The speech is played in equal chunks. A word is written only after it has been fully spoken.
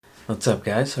What's up,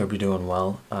 guys? Hope you're doing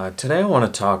well. Today I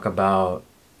want to talk about,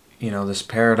 this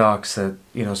paradox that,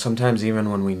 sometimes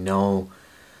even when we know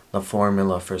the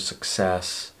formula for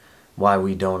success, why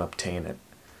we don't obtain it.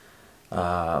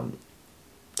 Um,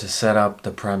 to set up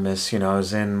the premise, I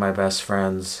was in my best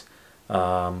friend's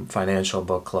financial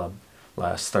book club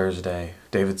last Thursday,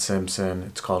 David Simpson.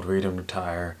 It's called Read and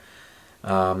Retire.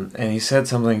 And he said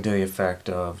something to the effect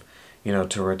of,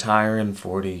 to retire in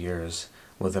 40 years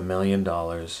with $1 million,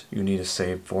 you need to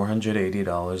save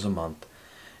 $480 a month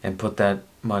and put that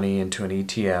money into an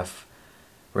ETF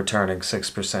returning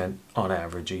 6% on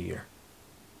average a year.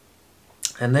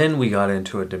 And then we got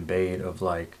into a debate of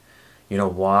like,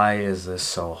 why is this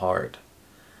so hard?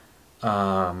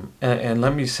 And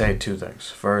let me say two things.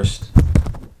 First,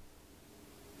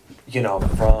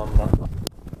 from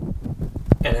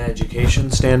an education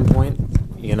standpoint,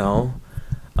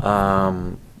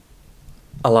 um,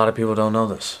 a lot of people don't know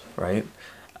this, right?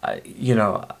 I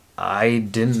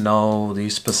didn't know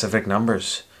these specific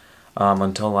numbers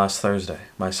until last Thursday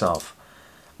myself.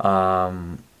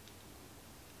 Um,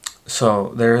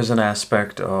 so there is an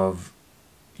aspect of,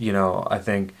 I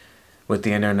think with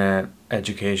the internet,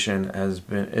 education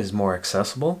is more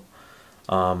accessible.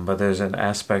 But there's an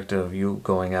aspect of you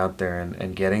going out there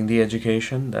and getting the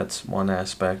education. That's one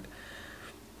aspect.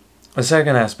 The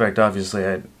second aspect, obviously,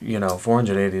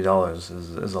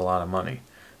 $480 is a lot of money.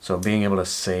 So being able to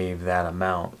save that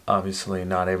amount, obviously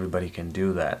not everybody can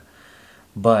do that.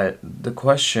 But the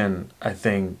question I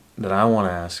think that I want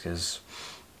to ask is,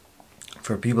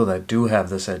 for people that do have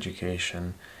this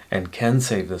education and can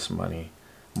save this money,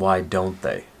 why don't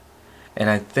they? And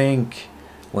I think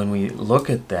when we look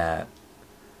at that,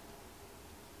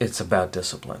 it's about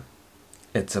discipline.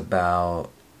 It's about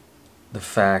the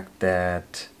fact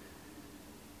that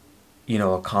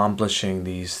accomplishing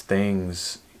these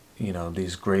things,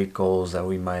 these great goals that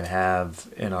we might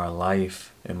have in our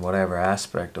life, in whatever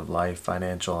aspect of life,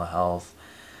 financial, health,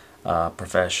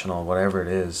 professional, whatever it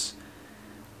is,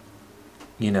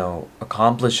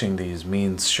 accomplishing these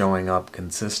means showing up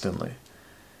consistently.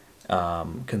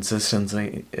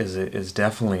 Consistency is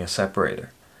definitely a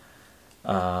separator.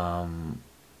 And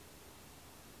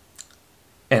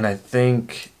I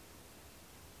think,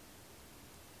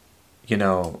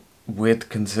 with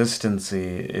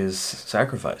consistency is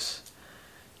sacrifice.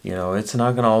 It's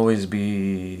not going to always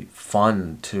be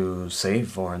fun to save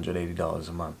 $480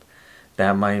 a month.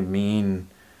 That might mean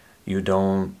you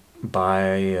don't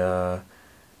buy, a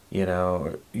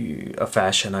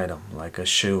fashion item like a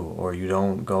shoe, or you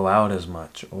don't go out as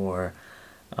much, or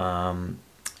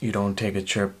you don't take a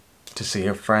trip to see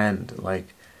a friend.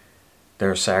 Like,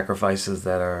 there are sacrifices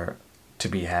that are to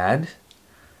be had.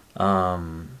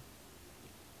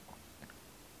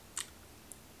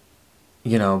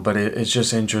 But it's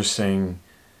just interesting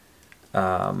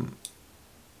that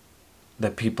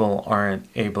people aren't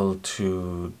able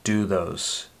to do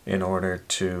those in order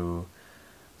to,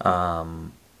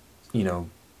 um,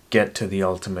 get to the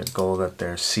ultimate goal that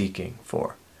they're seeking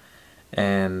for.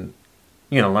 And,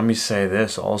 let me say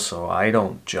this also, I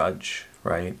don't judge,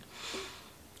 right?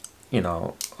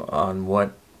 On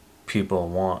what people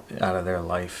want out of their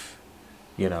life,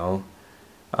 you know.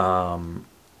 Um,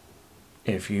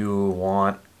 if you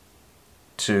want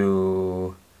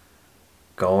to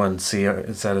go and see,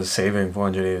 instead of saving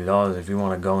 $480, if you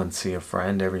want to go and see a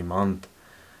friend every month,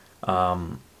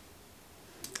 um,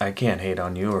 I can't hate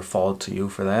on you or fault to you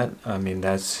for that. I mean,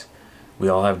 we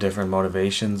all have different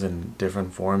motivations and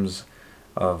different forms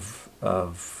of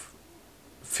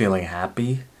feeling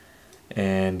happy,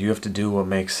 and you have to do what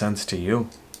makes sense to you.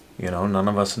 None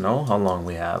of us know how long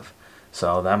we have,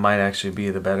 so that might actually be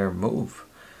the better move.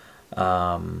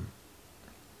 Um,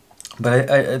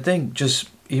 but I think just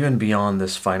even beyond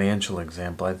this financial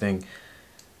example, I think,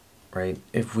 right,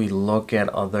 if we look at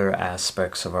other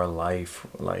aspects of our life,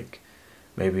 like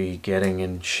maybe getting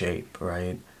in shape,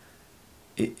 right,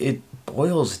 it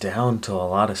boils down to a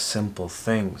lot of simple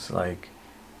things like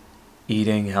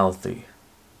eating healthy,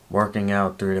 working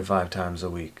out 3 to 5 times a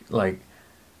week, like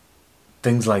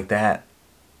things like that.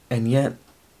 And yet,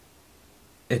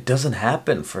 it doesn't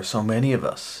happen for so many of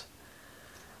us.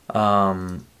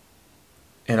 Um,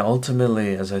 and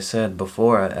ultimately, as I said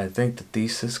before, I think the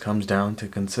thesis comes down to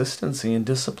consistency and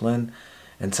discipline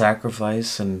and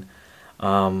sacrifice. And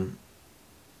um,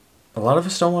 a lot of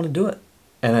us don't want to do it.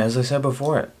 And as I said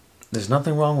before, there's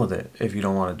nothing wrong with it if you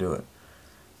don't want to do it.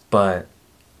 But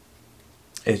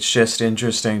it's just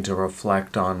interesting to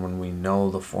reflect on, when we know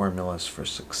the formulas for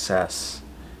success,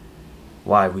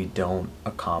 why we don't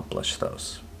accomplish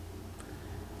those.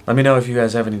 Let me know if you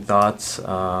guys have any thoughts.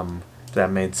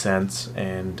 that made sense.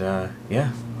 And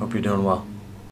yeah, hope you're doing well.